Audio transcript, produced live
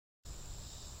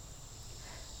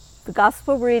The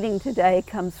gospel reading today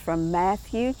comes from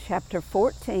Matthew chapter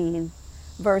 14,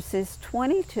 verses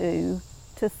 22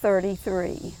 to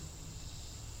 33.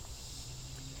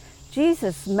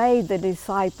 Jesus made the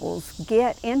disciples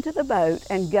get into the boat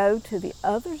and go to the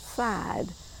other side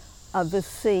of the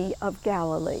Sea of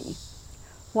Galilee,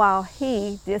 while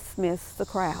he dismissed the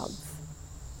crowds.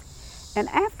 And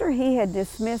after he had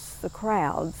dismissed the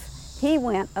crowds, he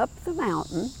went up the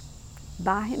mountain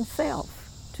by himself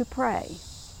to pray.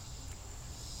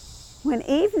 When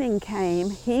evening came,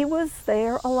 he was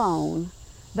there alone,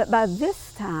 but by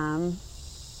this time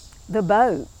the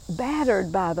boat,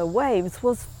 battered by the waves,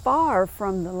 was far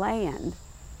from the land,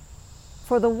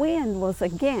 for the wind was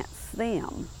against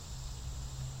them.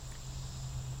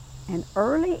 And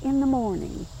early in the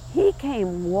morning he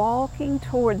came walking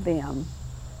toward them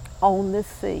on the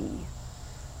sea.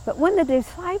 But when the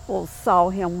disciples saw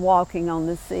him walking on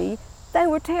the sea, they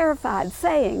were terrified,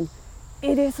 saying,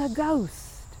 "It is a ghost."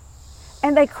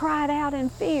 And they cried out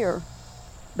in fear.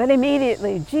 But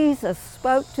immediately Jesus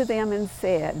spoke to them and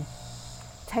said,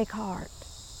 "Take heart.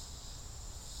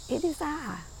 It is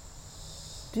I.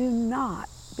 Do not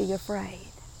be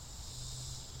afraid."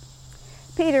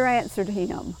 Peter answered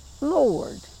him,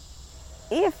 "Lord,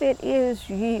 if it is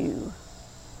you,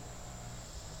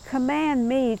 command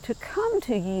me to come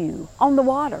to you on the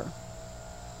water."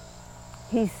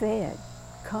 He said,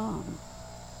 "Come."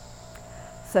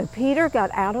 So Peter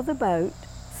got out of the boat,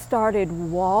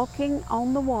 started walking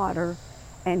on the water,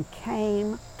 and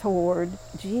came toward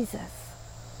Jesus.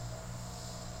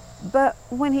 But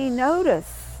when he noticed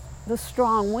the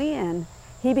strong wind,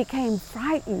 he became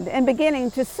frightened, and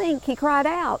beginning to sink, he cried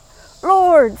out,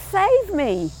 "Lord, save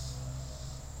me!"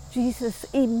 Jesus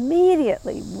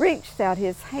immediately reached out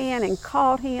his hand and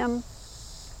caught him,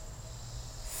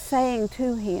 saying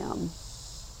to him,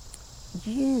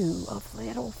 "You of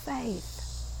little faith,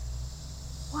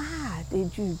 why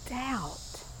did you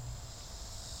doubt?"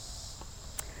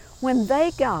 When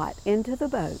they got into the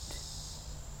boat,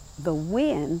 the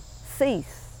wind ceased,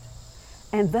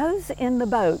 and those in the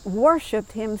boat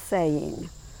worshiped him, saying,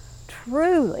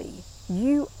 "Truly,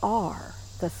 you are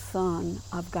the Son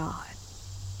of God."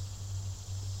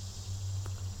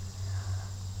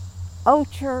 Oh,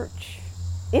 church,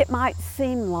 it might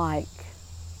seem like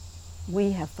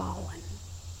we have fallen,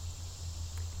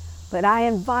 but I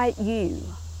invite you,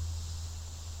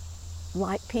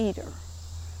 like Peter,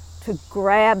 to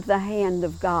grab the hand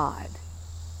of God,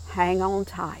 hang on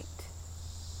tight,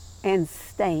 and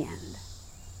stand.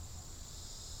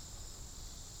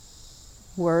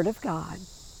 Word of God,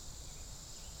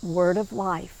 word of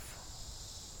life.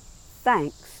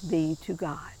 Thanks be to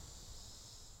God.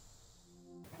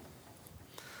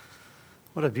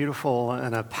 What a beautiful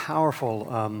and a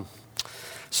powerful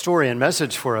story and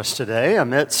message for us today.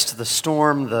 Amidst the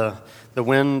storm, the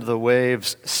wind, the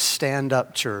waves, stand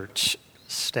up, church,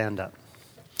 stand up.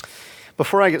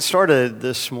 Before I get started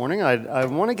this morning, I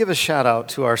want to give a shout out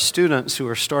to our students who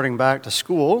are starting back to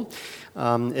school.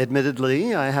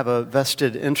 Admittedly, I have a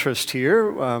vested interest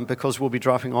here because we'll be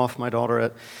dropping off my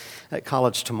daughter at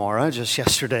college tomorrow. Just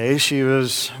yesterday, she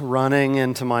was running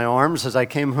into my arms as I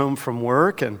came home from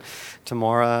work, and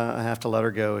tomorrow I have to let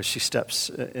her go as she steps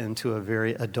into a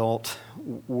very adult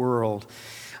world.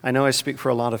 I know I speak for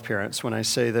a lot of parents when I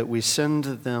say that we send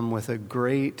them with a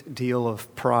great deal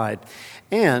of pride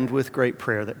and with great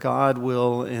prayer that God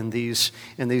will, in these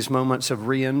moments of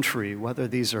reentry, whether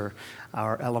these are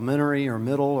our elementary or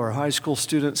middle or high school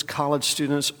students, college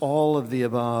students, all of the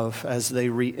above, as they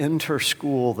re-enter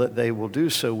school, that they will do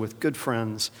so with good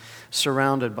friends,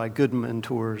 surrounded by good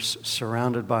mentors,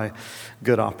 surrounded by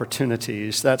good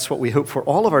opportunities. That's what we hope for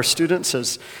all of our students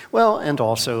as well, and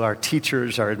also our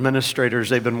teachers, our administrators.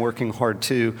 They've been working hard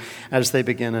too as they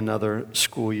begin another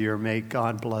school year. May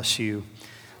God bless you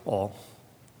all.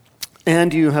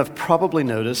 And you have probably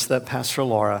noticed that Pastor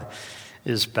Laura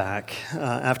is back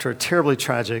after a terribly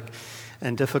tragic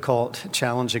and difficult,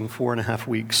 challenging 4.5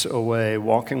 weeks away,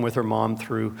 walking with her mom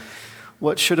through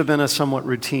what should have been a somewhat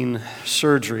routine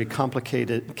surgery,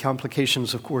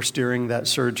 complications, of course, during that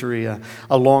surgery, a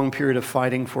long period of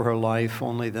fighting for her life,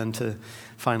 only then to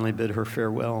finally bid her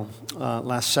farewell.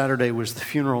 Last Saturday was the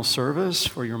funeral service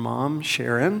for your mom,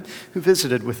 Sharon, who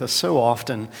visited with us so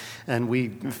often, and we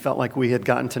felt like we had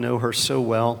gotten to know her so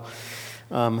well.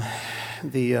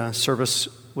 The service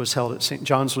was held at St.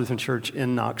 John's Lutheran Church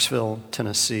in Knoxville,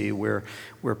 Tennessee, where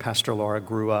Pastor Laura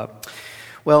grew up.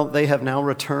 Well, they have now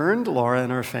returned, Laura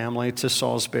and her family, to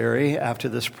Salisbury after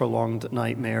this prolonged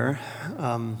nightmare.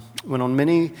 When on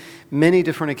many, many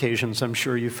different occasions, I'm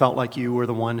sure you felt like you were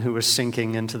the one who was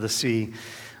sinking into the sea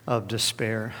of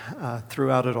despair.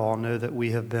 Throughout it all, know that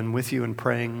we have been with you and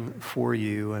praying for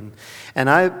you. And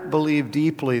I believe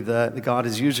deeply that God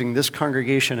is using this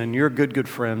congregation and your good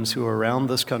friends who are around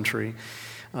this country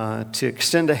to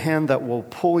extend a hand that will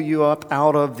pull you up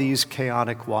out of these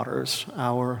chaotic waters.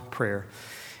 Our prayer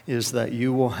is that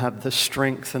you will have the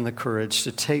strength and the courage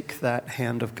to take that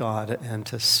hand of God and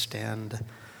to stand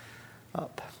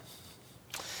up.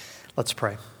 Let's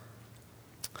pray.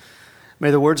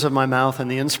 May the words of my mouth and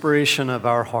the inspiration of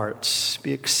our hearts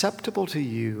be acceptable to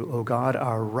you, O God,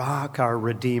 our rock, our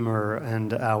redeemer,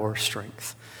 and our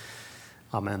strength.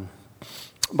 Amen.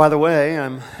 By the way,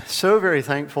 I'm so very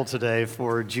thankful today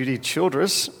for Judy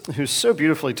Childress, who so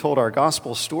beautifully told our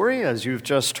gospel story, as you've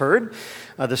just heard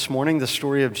this morning, the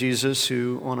story of Jesus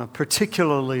who, on a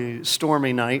particularly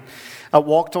stormy night,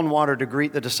 walked on water to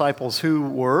greet the disciples who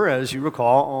were, as you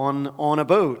recall, on a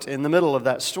boat in the middle of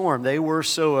that storm. They were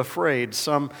so afraid.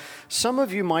 Some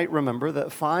of you might remember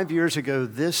that 5 years ago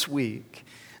this week,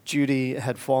 Judy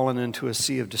had fallen into a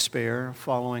sea of despair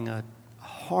following a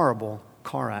horrible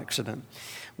car accident.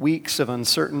 Weeks of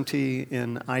uncertainty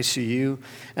in ICU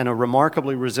and a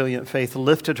remarkably resilient faith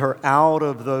lifted her out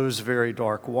of those very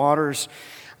dark waters.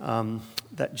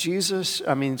 That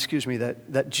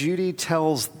Judy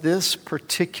tells this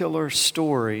particular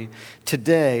story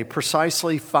today,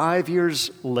 precisely 5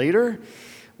 years later.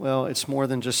 Well, it's more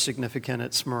than just significant,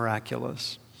 it's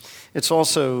miraculous. It's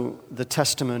also the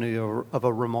testimony of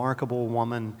a remarkable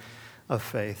woman of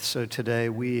faith. So today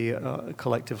we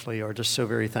collectively are just so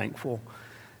very thankful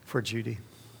for Judy.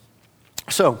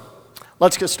 So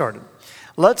let's get started.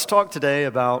 Let's talk today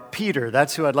about Peter.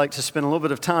 That's who I'd like to spend a little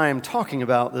bit of time talking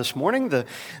about this morning, the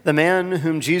man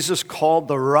whom Jesus called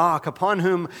the rock, upon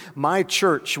whom my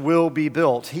church will be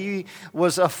built. He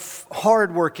was a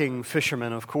hardworking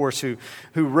fisherman, of course, who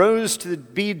rose to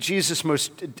be Jesus'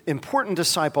 most important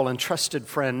disciple and trusted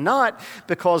friend, not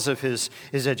because of his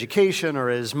education or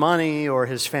his money or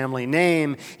his family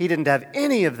name. He didn't have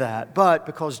any of that, but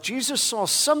because Jesus saw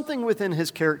something within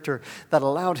his character that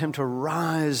allowed him to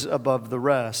rise above the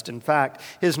rest. In fact,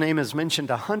 his name is mentioned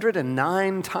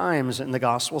 109 times in the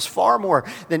Gospels, far more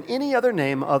than any other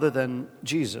name other than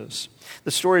Jesus. The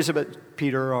stories about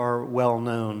Peter are well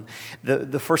known.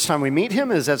 The first time we meet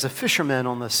him is as a fisherman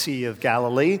on the Sea of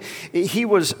Galilee. He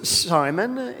was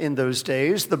Simon in those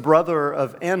days, the brother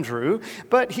of Andrew,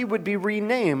 but he would be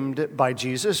renamed by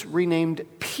Jesus, renamed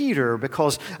Peter,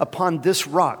 because upon this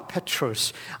rock,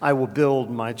 Petros, I will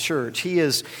build my church. He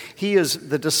is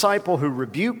the disciple who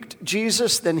rebuked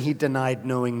Jesus, then he denied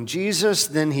knowing Jesus,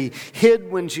 then he hid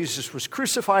when Jesus was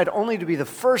crucified, only to be the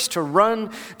first to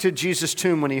run to Jesus'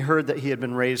 tomb when he heard that he had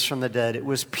been raised from the dead. It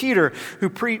was Peter who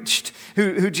preached,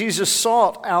 who Jesus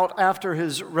sought out after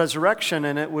his resurrection,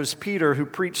 and it was Peter who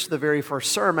preached the very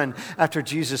first sermon after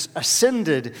Jesus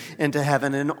ascended into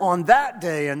heaven. And on that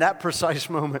day, in that precise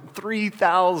moment,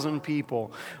 3,000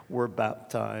 people were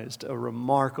baptized. A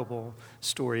remarkable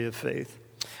story of faith.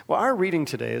 Well, our reading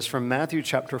today is from Matthew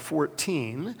chapter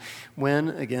 14, when,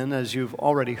 again, as you've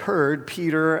already heard,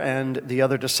 Peter and the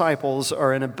other disciples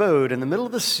are in a boat in the middle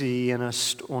of the sea on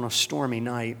a stormy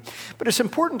night. But it's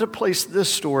important to place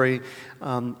this story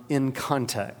in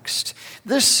context.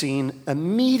 This scene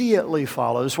immediately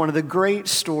follows one of the great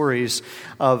stories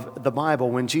of the Bible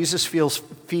when Jesus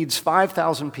feeds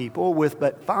 5,000 people with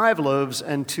but 5 loaves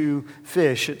and 2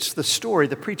 fish. It's the story,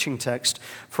 the preaching text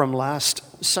from last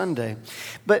Sunday.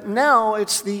 But now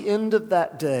it's the end of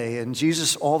that day, and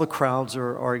Jesus, all the crowds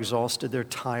are exhausted, they're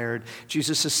tired.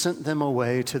 Jesus has sent them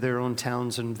away to their own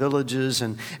towns and villages,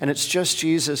 and it's just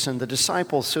Jesus and the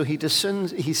disciples. So he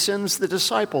sends the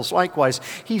disciples likewise.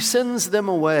 He sends them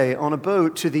away on a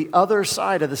boat to the other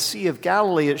side of the Sea of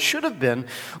Galilee. It should have been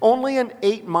only an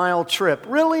 8-mile trip,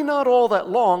 really not all that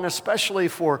long, especially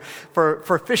for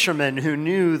fishermen who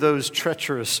knew those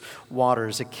treacherous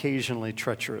waters, occasionally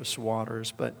treacherous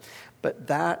waters. But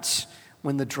that's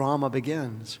when the drama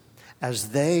begins. As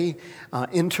they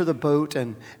enter the boat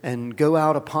and go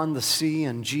out upon the sea,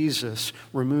 and Jesus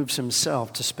removes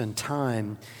himself to spend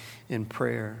time in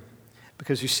prayer.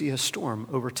 Because you see, a storm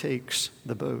overtakes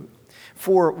the boat.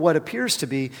 For what appears to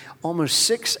be almost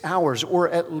 6 hours, or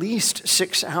at least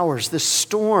 6 hours, this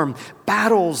storm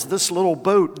battles this little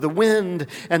boat, the wind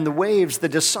and the waves. The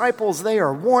disciples, they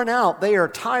are worn out, they are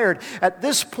tired. At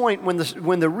this point,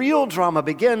 when the real drama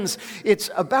begins, it's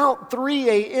about 3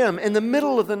 a.m. in the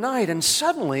middle of the night, and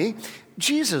suddenly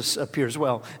Jesus appears.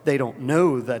 Well, they don't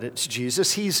know that it's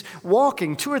Jesus. He's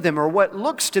walking toward them, or what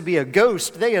looks to be a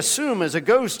ghost, they assume as a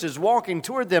ghost is walking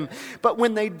toward them. But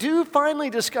when they do finally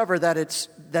discover that it's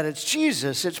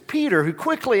Jesus, it's Peter who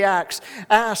quickly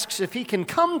asks if he can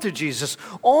come to Jesus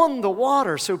on the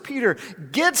water. So Peter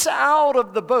gets out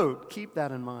of the boat. Keep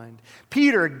that in mind.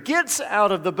 Peter gets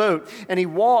out of the boat and he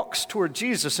walks toward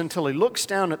Jesus until he looks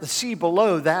down at the sea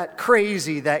below, that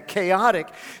crazy, that chaotic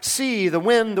sea, the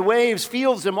wind, the waves,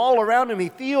 feels them all around him. He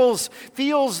feels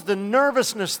the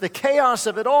nervousness, the chaos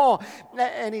of it all,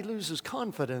 and he loses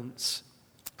confidence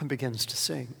and begins to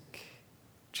sink.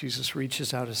 Jesus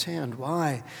reaches out his hand.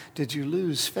 "Why did you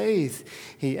lose faith?"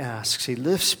 he asks. He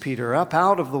lifts Peter up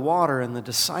out of the water, and the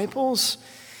disciples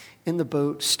in the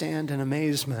boat stand in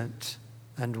amazement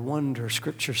and wonder.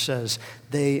 Scripture says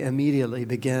they immediately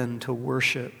begin to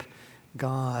worship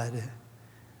God,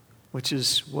 which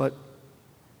is what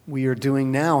we are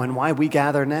doing now and why we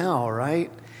gather now,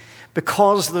 right?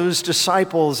 Because those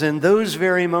disciples in those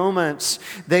very moments,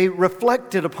 they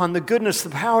reflected upon the goodness, the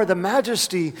power, the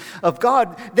majesty of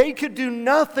God. They could do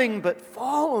nothing but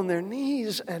fall on their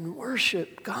knees and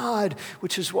worship God,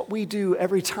 which is what we do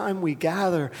every time we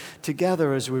gather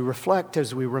together, as we reflect,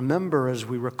 as we remember, as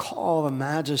we recall the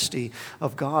majesty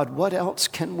of God. What else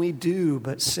can we do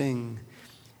but sing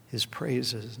his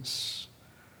praises?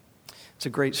 It's a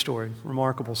great story,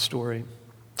 remarkable story.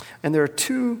 And there are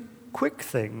two quick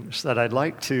things that I'd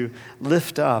like to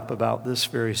lift up about this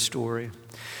very story.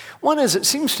 One is, it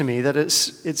seems to me that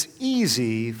it's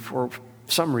easy for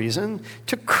some reason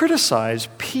to criticize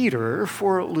Peter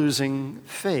for losing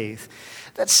faith.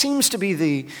 That seems to be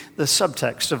the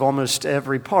subtext of almost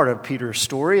every part of Peter's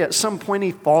story. At some point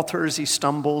he falters, he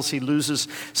stumbles, he loses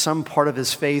some part of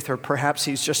his faith, or perhaps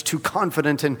he's just too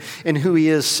confident in who he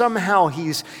is. Somehow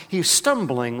he's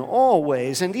stumbling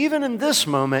always. And even in this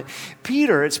moment,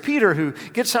 it's Peter who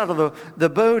gets out of the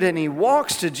boat and he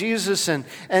walks to Jesus, and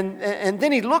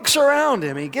then he looks around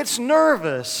him. He gets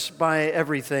nervous by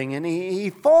everything, and he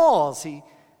falls, he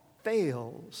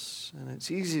fails. And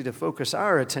it's easy to focus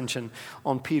our attention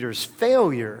on Peter's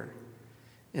failure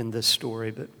in this story,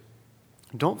 but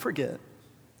don't forget,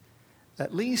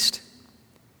 at least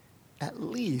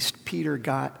Peter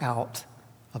got out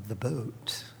of the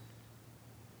boat.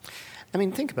 I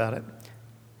mean, think about it.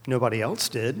 Nobody else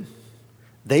did.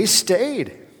 They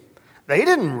stayed. They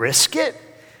didn't risk it.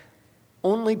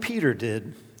 Only Peter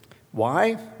did.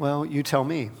 Why? Well, you tell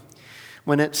me.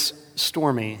 When it's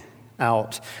stormy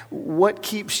out, what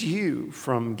keeps you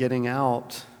from getting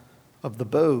out of the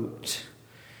boat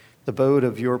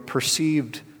of your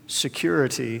perceived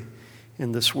security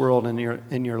in this world and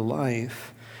in your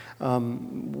life?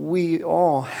 We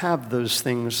all have those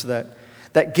things that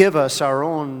give us our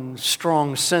own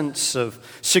strong sense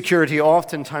of security,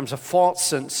 oftentimes a false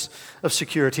sense of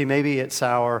security. Maybe it's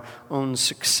our own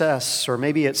success, or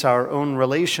maybe it's our own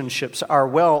relationships, our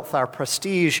wealth, our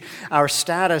prestige, our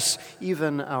status,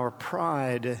 even our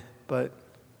pride. But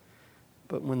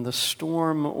when the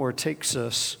storm o'ertakes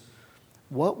us,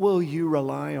 what will you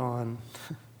rely on?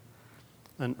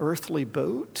 An earthly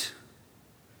boat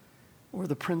or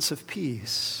the Prince of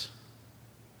Peace?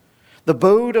 The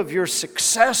boat of your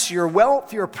success, your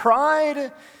wealth, your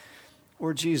pride,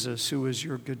 or Jesus, who is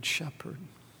your good shepherd?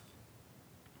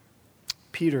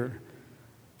 Peter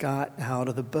got out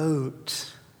of the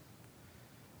boat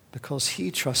because he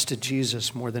trusted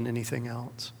Jesus more than anything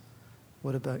else.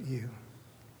 What about you?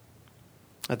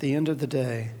 At the end of the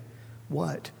day,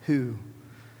 who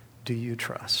do you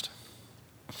trust?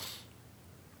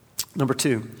 Number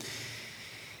 2.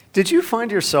 Did you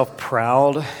find yourself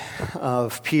proud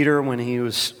of Peter when he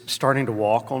was starting to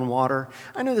walk on water?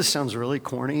 I know this sounds really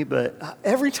corny, but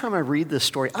every time I read this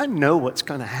story, I know what's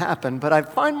going to happen, but I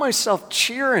find myself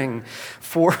cheering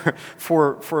for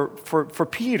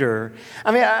Peter.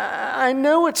 I mean, I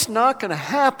know it's not going to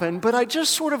happen, but I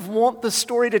just sort of want the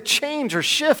story to change or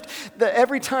shift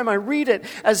every time I read it,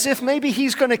 as if maybe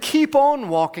he's going to keep on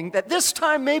walking, that this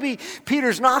time maybe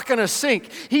Peter's not going to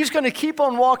sink. He's going to keep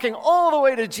on walking all the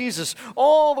way to Jesus,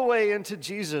 all the way into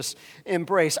Jesus'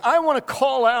 embrace. I want to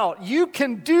call out, you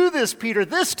can do this, Peter.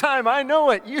 This time, I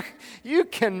know it. You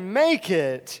can make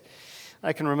it.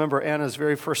 I can remember Anna's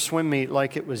very first swim meet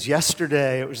like it was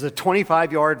yesterday. It was the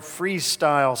 25-yard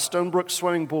freestyle, Stonebrook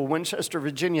Swimming Pool, Winchester,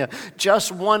 Virginia.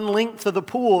 Just one length of the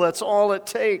pool, that's all it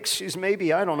takes. She's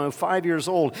maybe, 5 years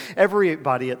old.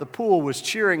 Everybody at the pool was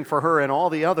cheering for her and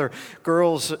all the other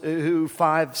girls who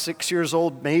 5, 6 years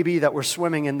old maybe that were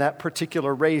swimming in that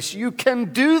particular race. You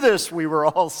can do this, we were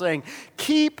all saying.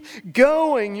 Keep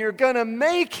going, you're going to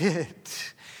make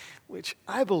it. Which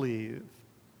I believe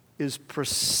is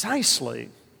precisely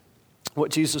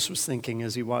what Jesus was thinking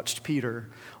as he watched Peter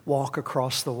walk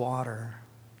across the water.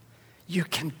 You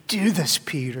can do this,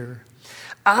 Peter.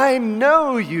 I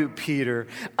know you, Peter.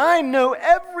 I know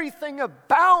everything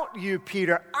about you,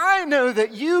 Peter. I know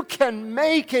that you can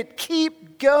make it.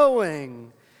 Keep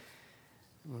going.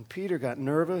 When Peter got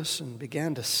nervous and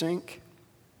began to sink,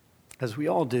 as we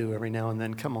all do every now and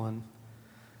then, come on,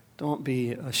 don't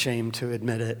be ashamed to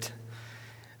admit it.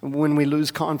 When we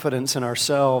lose confidence in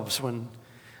ourselves, when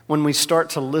we start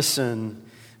to listen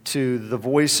to the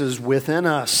voices within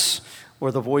us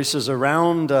or the voices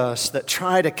around us that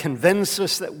try to convince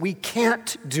us that we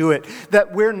can't do it,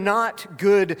 that we're not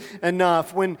good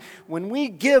enough, when we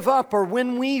give up or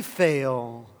when we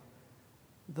fail,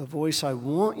 the voice I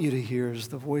want you to hear is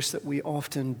the voice that we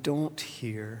often don't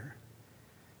hear.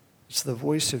 It's the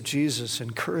voice of Jesus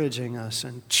encouraging us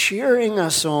and cheering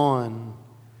us on.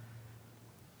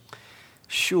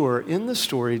 Sure, in the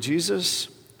story, Jesus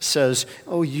says,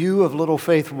 "Oh, you of little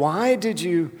faith, why did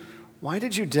you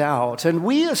doubt?" And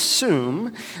we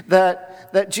assume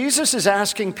that Jesus is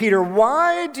asking Peter,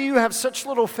 "Why do you have such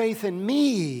little faith in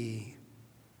me?"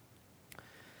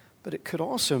 But it could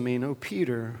also mean, "Oh,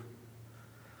 Peter,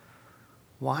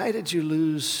 why did you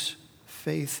lose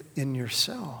faith in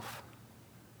yourself?"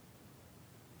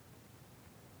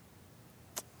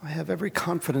 I have every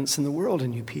confidence in the world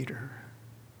in you, Peter.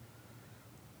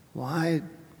 Why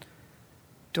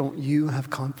don't you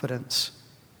have confidence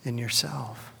in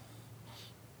yourself?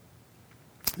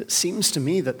 It seems to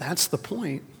me that that's the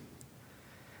point.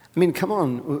 I mean, come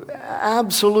on,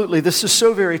 absolutely, this is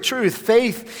so very true.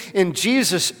 Faith in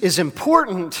Jesus is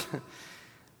important.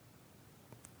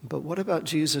 But what about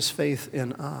Jesus' faith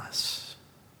in us?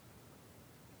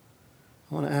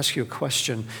 I want to ask you a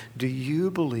question. Do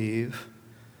you believe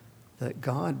that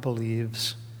God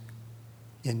believes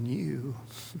in you?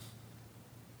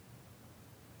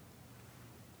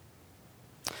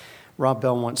 Rob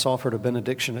Bell once offered a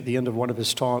benediction at the end of one of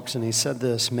his talks, and he said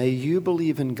this: "May you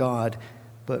believe in God,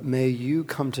 but may you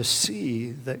come to see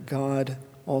that God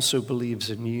also believes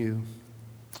in you."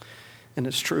 And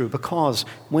it's true, because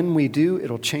when we do,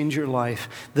 it'll change your life.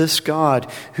 This God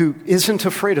who isn't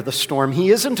afraid of the storm,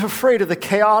 he isn't afraid of the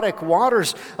chaotic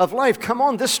waters of life. Come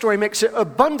on, this story makes it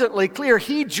abundantly clear.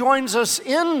 He joins us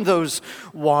in those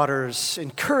waters,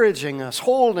 encouraging us,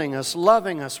 holding us,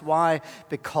 loving us. Why?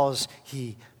 Because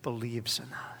he believes in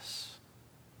us.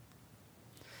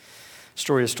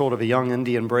 Story is told of a young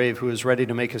Indian brave who is ready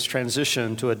to make his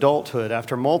transition to adulthood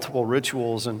after multiple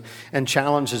rituals and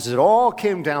challenges. It all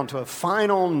came down to a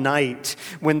final night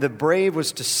when the brave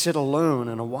was to sit alone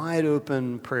in a wide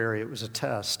open prairie. It was a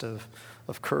test of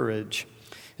courage.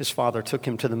 His father took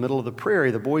him to the middle of the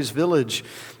prairie. The boy's village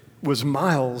was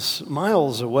miles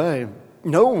away.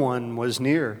 No one was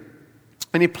near.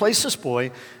 And he placed this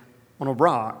boy on a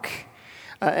rock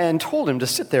and told him to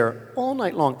sit there all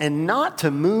night long and not to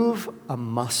move a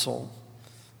muscle.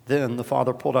 Then the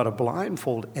father pulled out a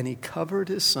blindfold and he covered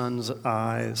his son's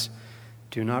eyes.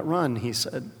 "Do not run," he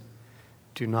said.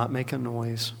 "Do not make a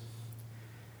noise.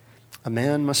 A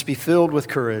man must be filled with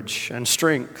courage and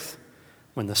strength.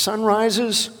 When the sun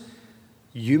rises,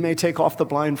 you may take off the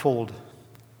blindfold,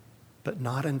 but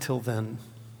not until then."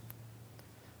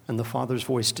 And the father's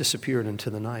voice disappeared into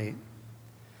the night.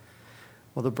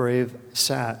 Well, the brave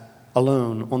sat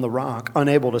alone on the rock,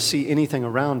 unable to see anything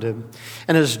around him.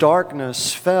 And as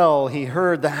darkness fell, he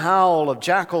heard the howl of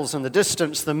jackals in the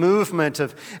distance, the movement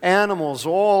of animals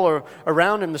all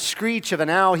around him, the screech of an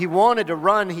owl. He wanted to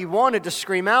run. He wanted to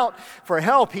scream out for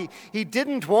help. He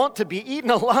didn't want to be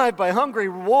eaten alive by hungry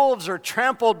wolves or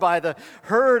trampled by the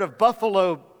herd of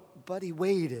buffalo, but he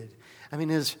waited. I mean,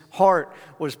 his heart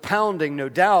was pounding, no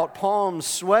doubt, palms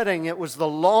sweating. It was the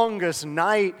longest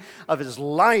night of his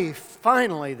life.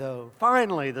 Finally,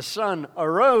 the sun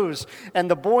arose, and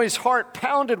the boy's heart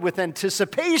pounded with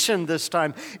anticipation this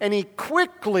time. And he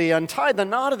quickly untied the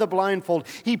knot of the blindfold.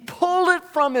 He pulled it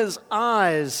from his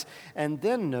eyes, and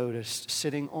then noticed,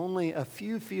 sitting only a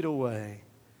few feet away,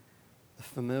 the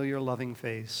familiar, loving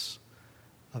face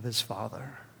of his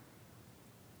father,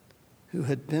 who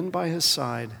had been by his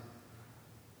side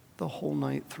the whole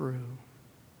night through.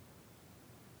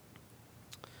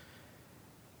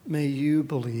 May you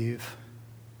believe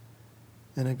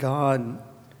in a God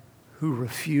who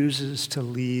refuses to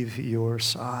leave your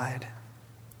side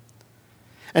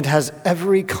and has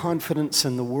every confidence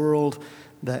in the world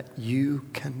that you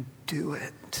can do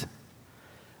it,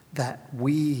 that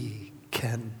we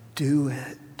can do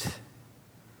it,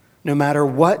 no matter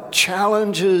what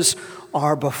challenges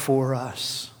are before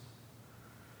us.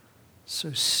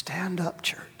 So stand up,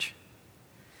 church,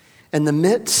 In the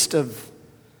midst of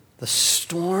the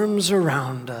storms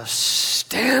around us,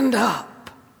 stand up.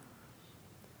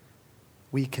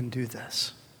 We can do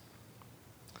this.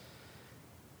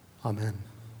 Amen.